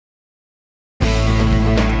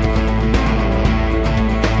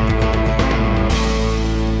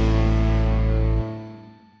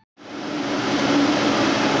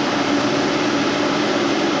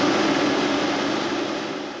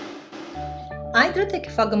Idrotech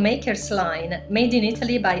Fog Makers line, made in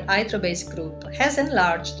Italy by Idrobase Group, has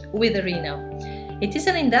enlarged with Rino. It is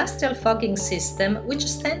an industrial fogging system which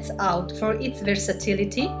stands out for its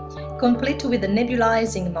versatility, complete with a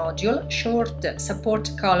nebulizing module, short support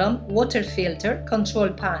column, water filter, control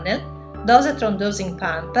panel, dosatron dosing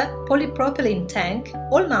pump, polypropylene tank,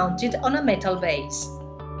 all mounted on a metal base.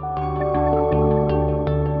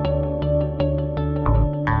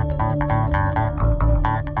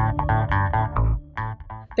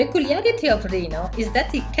 Peculiarity of Rino is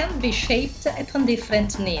that it can be shaped upon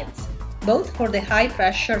different needs, both for the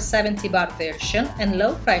high-pressure 70-bar version and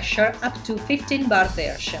low-pressure up to 15-bar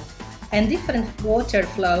version, and different water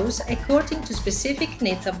flows according to specific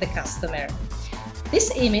needs of the customer.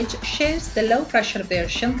 This image shows the low-pressure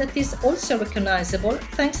version that is also recognizable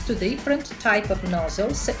thanks to the different type of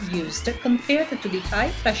nozzles used compared to the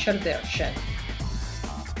high-pressure version.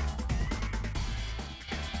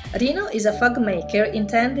 Rino is a fog maker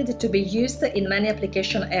intended to be used in many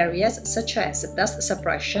application areas such as dust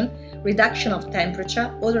suppression, reduction of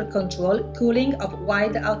temperature, odor control, cooling of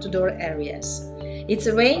wide outdoor areas. Its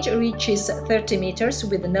range reaches 30 meters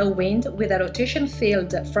with no wind, with a rotation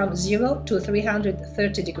field from 0 to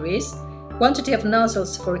 330 degrees. Quantity of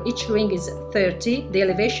nozzles for each ring is 30. The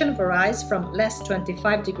elevation varies from less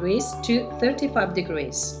 25 degrees to 35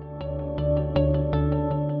 degrees.